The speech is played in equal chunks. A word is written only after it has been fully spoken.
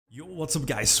Yo, what's up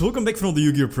guys, welcome back from the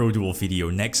Yugioh Pro Duel video.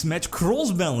 Next match,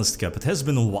 Cross-Banlist Cup. It has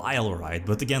been a while, right?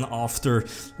 But again, after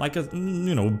like a,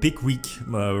 big week,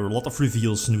 a lot of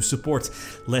reveals, new support,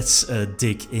 let's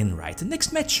dig in, right? The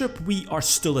next matchup, we are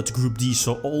still at Group D,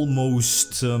 so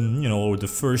almost, the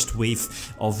first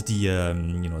wave of the,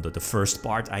 the first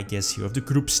part, I guess, here of the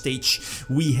group stage.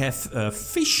 We have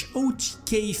Fish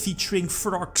OTK featuring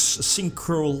Frogs,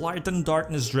 Synchro, Light and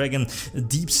Darkness Dragon,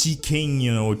 Deep Sea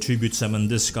King, tribute summon,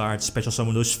 Dasgust, special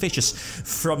summon those fishes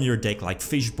from your deck like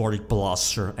Fish Bardic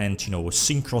Blaster and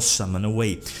Synchro summon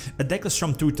away. A deck list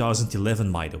from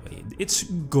 2011, by the way. It's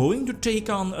going to take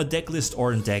on a deck list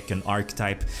or a deck, an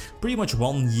archetype, pretty much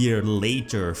 1 year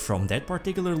later from that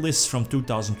particular list from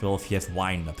 2012. You have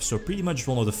Windup, so pretty much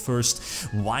one of the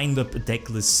first Windup deck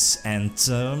lists, and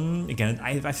again,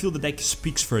 I feel the deck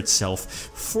speaks for itself.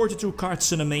 42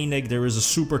 cards in the main deck. There is a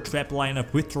super trap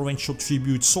lineup with Torrential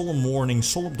Tribute, Solemn Warning,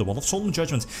 the one of Solemn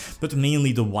Judgment, but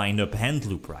mainly the Windup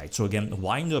HANDLOOP, right? So again,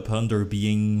 Windup Hunter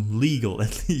being legal,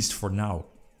 at least for now.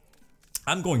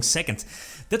 I'm going second.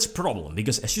 That's a problem,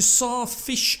 because as you saw,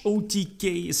 Fish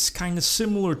OTK is kind of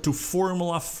similar to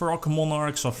Formula Frog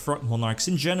Monarchs or Frog Monarchs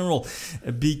in general,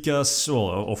 because, well,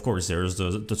 of course, there's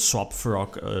the Swap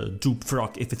Frog, Dupe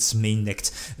Frog if it's main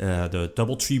decked, the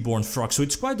Double Treeborn Frog, so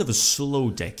it's quite of a slow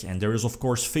deck, and there is, of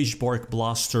course, Fish Bardic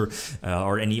Blaster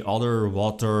or any other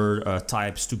water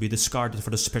types to be discarded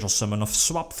for the special summon of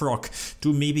Swap Frog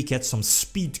to maybe get some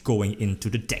speed going into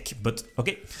the deck. But,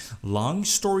 okay, long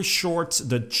story short,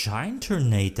 the Giant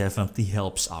Tornado definitely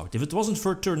helps out. If it wasn't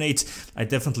for Tornado, I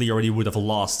definitely already would have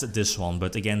lost this one,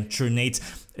 but again, Tornado,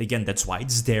 again, that's why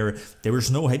it's there. There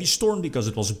was no Heavy Storm because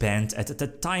it was banned at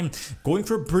that time. Going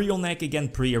for Brionac again,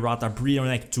 pre-errata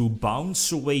Brionac to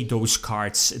bounce away those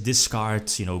cards,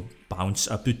 discard,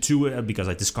 bounce up to 2 because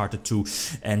I discarded 2,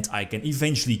 and I can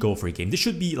eventually go for a game. This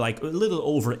should be like a little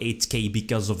over 8k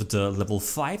because of the level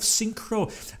 5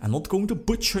 Synchro. I'm not going to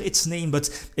butcher its name, but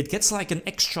it gets like an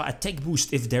extra attack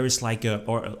boost if there is like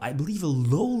or I believe a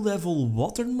low level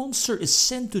water monster is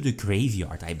sent to the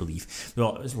graveyard, I believe.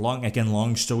 Well,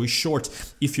 long story short,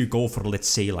 if you go for, let's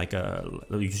say, like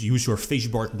use your Fish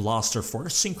Bardic Blaster for a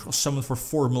Synchro summon for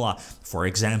Formula, for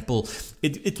example,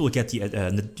 it will get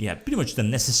the pretty much the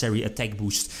necessary attack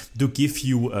boost to give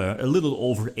you a little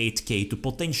over 8k to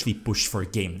potentially push for a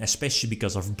game, especially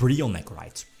because of Brionac,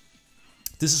 right?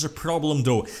 This is a problem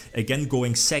though. Again,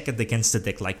 going second against a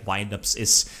deck like Windups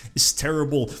is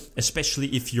terrible, especially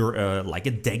if you're like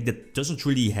a deck that doesn't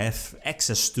really have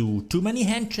access to too many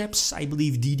hand traps. I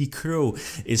believe DD Crow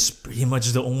is pretty much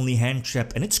the only hand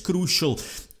trap, and it's crucial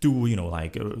to,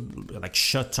 like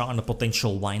shut down a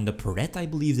potential Windup Red, I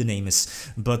believe the name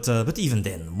is. But even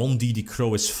then, one DD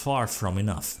Crow is far from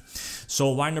enough.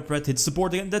 So Windup Red hits the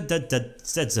board again.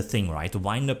 That's the thing, right?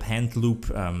 Windup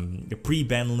HANDLOOP,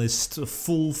 pre-ban list,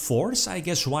 full force, I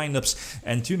guess, Windups,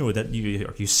 and that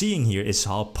you're seeing here is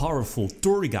how powerful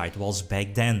Torghite was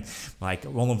back then. Like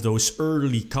one of those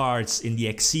early cards in the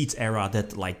Exceed era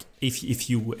that, like, if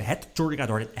you had Torghite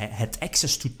or had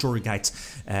access to Torghite,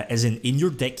 as in your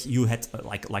deck, you had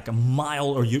like a mile,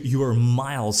 or you were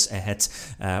miles ahead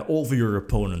over your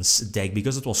opponent's deck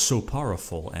because it was so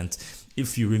powerful. And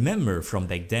if you remember from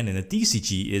back then in the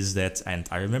TCG is that, and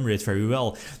I remember it very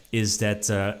well, is that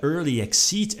early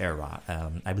Exceed era,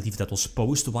 I believe that was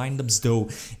post Windups though,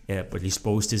 at least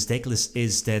post this deck list,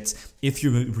 is that, if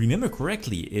you remember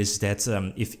correctly, is that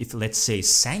if let's say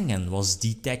Sangan was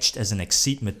detached as an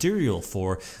Exceed material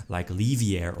for like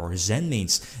Levier or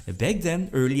Zenmains, back then,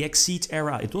 early Exceed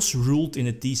era, it was ruled in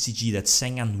the TCG that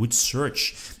Sangan would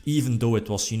search, even though it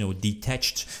was,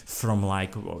 detached from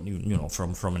like,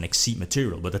 from an Exceed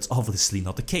material, but that's obviously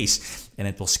not the case, and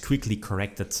it was quickly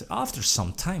corrected after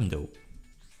some time though.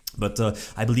 But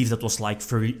I believe that was like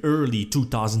very early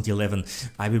 2011.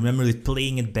 I remember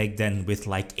playing it back then with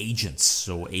like agents,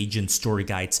 so agents, story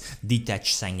guides,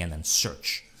 detach Sangan and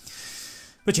search.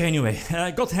 But yeah, anyway,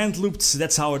 got hand looped,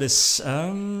 that's how it is.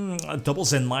 Double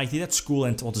Zen Mighty, that's cool.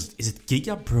 And what is it,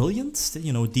 Giga Brilliant?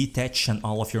 Detach and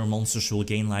all of your monsters will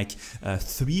gain like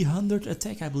 300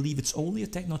 attack. I believe it's only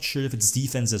attack, not sure if it's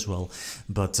defense as well.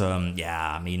 But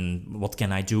yeah, I mean, what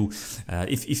can I do?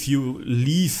 If you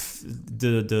leave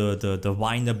the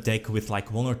wind-up deck with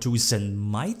like 1 or 2 Zen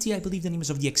Mighty, I believe the name is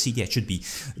of the Exceed, yeah, it should be,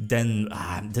 then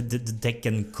the deck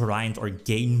can grind or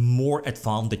gain more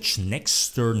advantage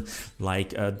next turn,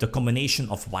 like the combination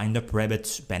of Wind Up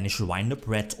Rabbit, Banish Wind Up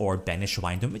Red, or Banish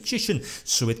Wind Up Magician,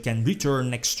 so it can return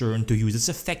next turn to use its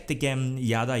effect again,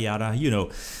 yada yada, you know,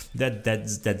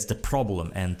 that's the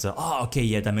problem. And okay,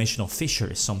 yeah, Dimensional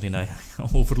Fissure is something I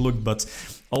overlooked, but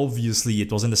obviously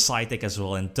it was in the side deck as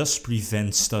well and does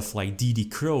prevent stuff like DD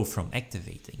Crow from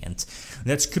activating, and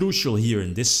that's crucial here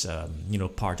in this you know,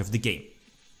 part of the game.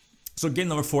 So game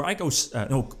number 4,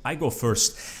 I go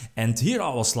first, and here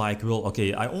I was like, well,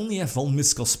 okay, I only have one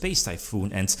Mystical Space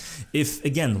Typhoon, and if,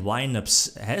 again,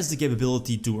 Windups has the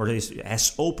capability to, or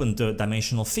has opened the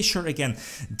Dimensional Fissure again,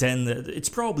 then it's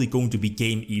probably going to be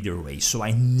game either way. So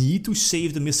I need to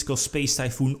save the Mystical Space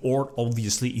Typhoon, or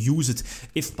obviously use it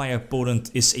if my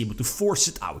opponent is able to force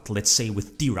it out, let's say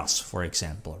with Tiras, for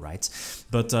example, right?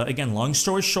 But again, long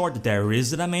story short, there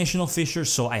is the Dimensional Fissure,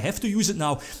 so I have to use it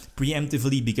now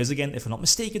preemptively, because again, if I'm not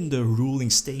mistaken, the ruling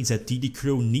states that DD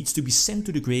Crow needs to be sent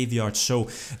to the graveyard, so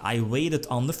I waited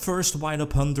on the first Wind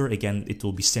Up Hunter. Again, it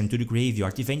will be sent to the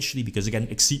graveyard eventually, because again,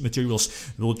 Exceed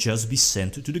materials will just be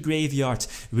sent to the graveyard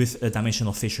with a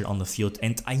Dimensional Fissure on the field,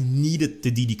 and I needed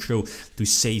the DD Crow to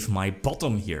save my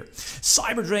bottom here.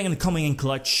 Cyber Dragon coming in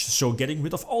clutch, so getting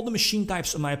rid of all the machine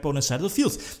types on my opponent's side of the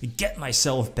field, get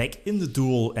myself back in the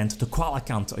duel, and the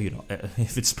Qualakant, you know,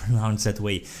 if it's pronounced that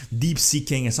way, Deep Sea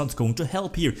King is not going to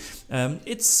help here.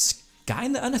 It's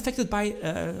kinda unaffected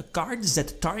by cards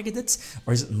that target it,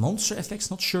 or is it monster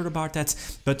effects, not sure about that,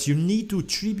 but you need to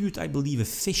tribute, I believe, a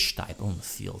fish type on the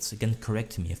field. Again,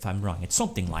 correct me if I'm wrong, it's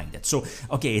something like that. So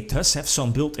okay, it does have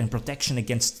some built-in protection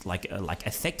against like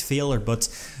effect failure, but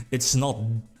it's not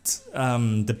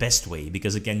the best way,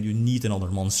 because again, you need another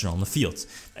monster on the field,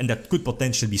 and that could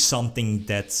potentially be something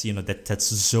that, you know,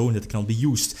 that's a zone that can be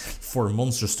used for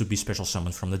monsters to be special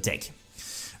summoned from the deck.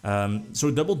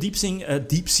 So double Deep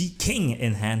Sea King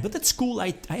in hand, but that's cool. I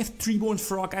have Treeborn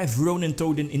Frog, I have Ronin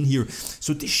Toad in here,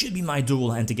 so this should be my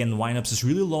duel. And again, Windups is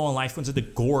really low on life points, and the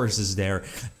Gorse is there,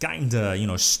 kinda, you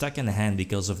know, stuck in the hand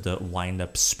because of the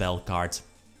Windup spell card.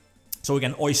 So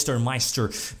again, Oyster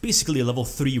Meister, basically a level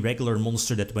 3 regular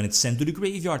monster that when it's sent to the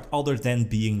graveyard, other than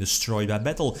being destroyed by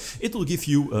battle, it will give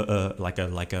you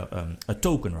a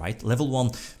token, right? Level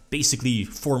 1, basically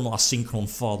Formula Synchron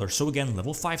Father. So again,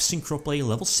 level 5 Synchro play,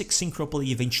 level 6 Synchro play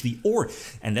eventually, or,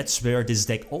 and that's where this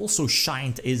deck also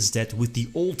shined, is that with the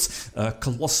old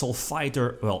Colossal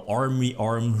Fighter, well, Armory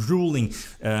Arm ruling,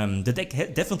 the deck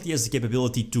definitely has the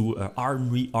capability to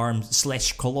Armory Arm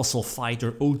 / Colossal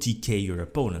Fighter OTK your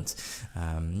opponent.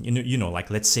 You know, like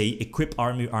let's say equip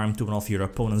Armory Arm to one of your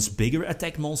opponent's bigger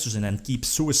attack monsters, and then keep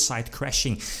Suicide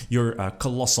crashing your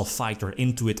Colossal Fighter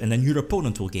into it, and then your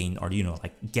opponent will gain, or, you know,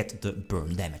 like get the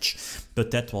burn damage. But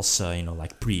that was, you know,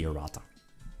 like pre-errata.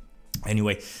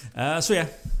 Anyway, so yeah,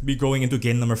 we're going into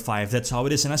game number 5, that's how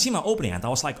it is. And I see my opening hand, I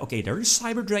was like, okay, there is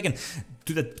Cyber Dragon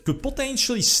that could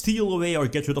potentially steal away or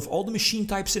get rid of all the machine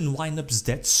types in windups.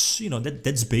 That's, you know,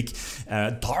 that's big.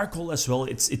 Dark Hole as well,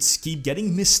 it's keep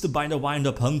getting missed by the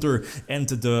Windup Hunter and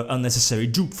the unnecessary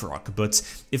Dupe Frog. But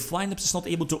if windups is not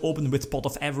able to open with Pot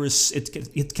of Avarice,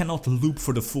 it cannot loop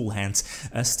for the full hand.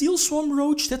 Steel Swarm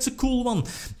Roach, that's a cool one,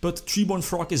 but Treeborn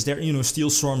Frog is there. You know, Steel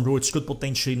Swarm Roach could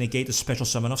potentially negate a special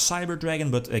summon of Cyber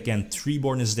Dragon, but again,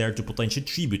 Treeborn is there to potentially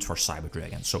tribute for Cyber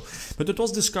Dragon. So, but it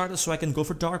was discarded, so I can go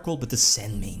for Dark Hole. But the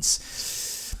Zenmaines.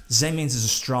 Zenmaines is a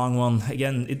strong one.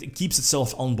 Again, it keeps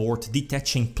itself on board.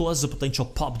 Detaching plus the potential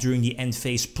pop during the end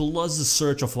phase plus the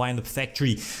search of Windup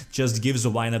Factory just gives the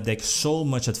Windup deck so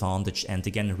much advantage. And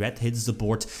again, red hits the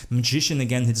board, Magician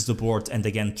again hits the board, and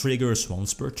again triggers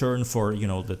once per turn for, you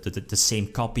know, the same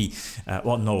copy.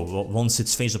 Well, no, once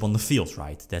it's face up on the field,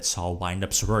 right? That's how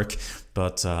Windups work.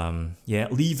 But yeah,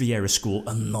 Levier is cool.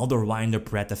 Another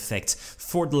Windup red effect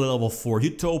for the level 4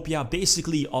 Utopia.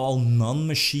 Basically all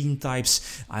non-machine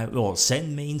types. Well,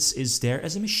 Zenmaines is there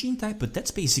as a machine type, but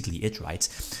that's basically it, right?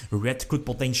 Red could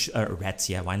potentially,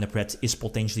 Windup red is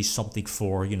potentially something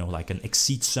for, you know, like an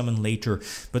Exceed summon later.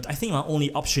 But I think my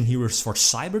only option here is for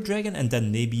Cyber Dragon, and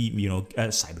then maybe, you know,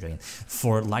 Cyber Dragon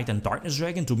for Light and Darkness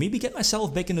Dragon to maybe get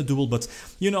myself back in the duel. But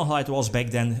you know how it was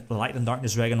back then. Light and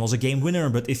Darkness Dragon was a game winner,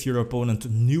 but if your opponent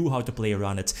knew how to play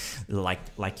around it,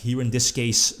 like here in this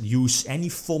case, use any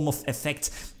form of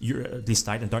effect, this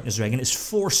Light and Darkness Dragon is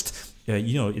forced.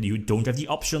 You know, you don't have the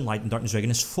option. Light and Darkness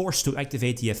Dragon is forced to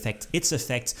activate its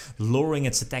effect, lowering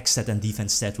its attack stat and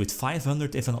defense stat with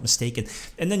 500 if I'm not mistaken,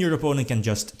 and then your opponent can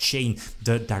just chain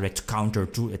the direct counter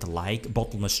to it, like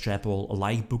Bottomless Trap Hole,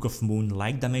 like Book of Moon,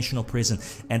 like Dimensional Prison.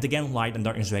 And again, Light and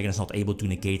Darkness Dragon is not able to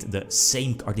negate the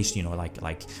same, or at least, you know,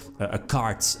 like a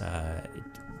card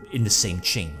in the same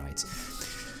chain, right?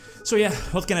 So yeah,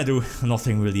 what can I do?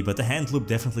 Nothing really, but the HANDLOOP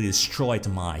definitely destroyed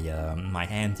my my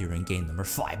hand here in game number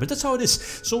 5. But that's how it is.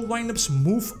 So Windups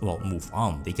move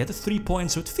on. They get the 3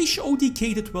 points, but Fish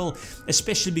OTK did well,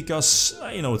 especially because,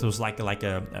 you know, it was like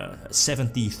a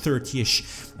 70-30-ish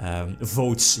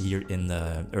votes here in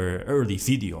the early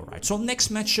video, right? So next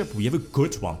matchup, we have a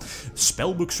good one.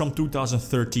 Spellbooks from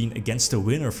 2013 against the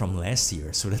winner from last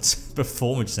year. So that's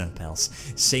Performance and Pals.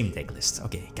 Same deck list.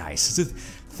 Okay, guys.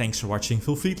 Thanks for watching.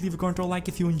 Feel free to leave a comment or like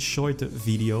if you enjoyed the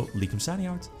video. GlitchxCity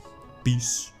out.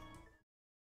 Peace.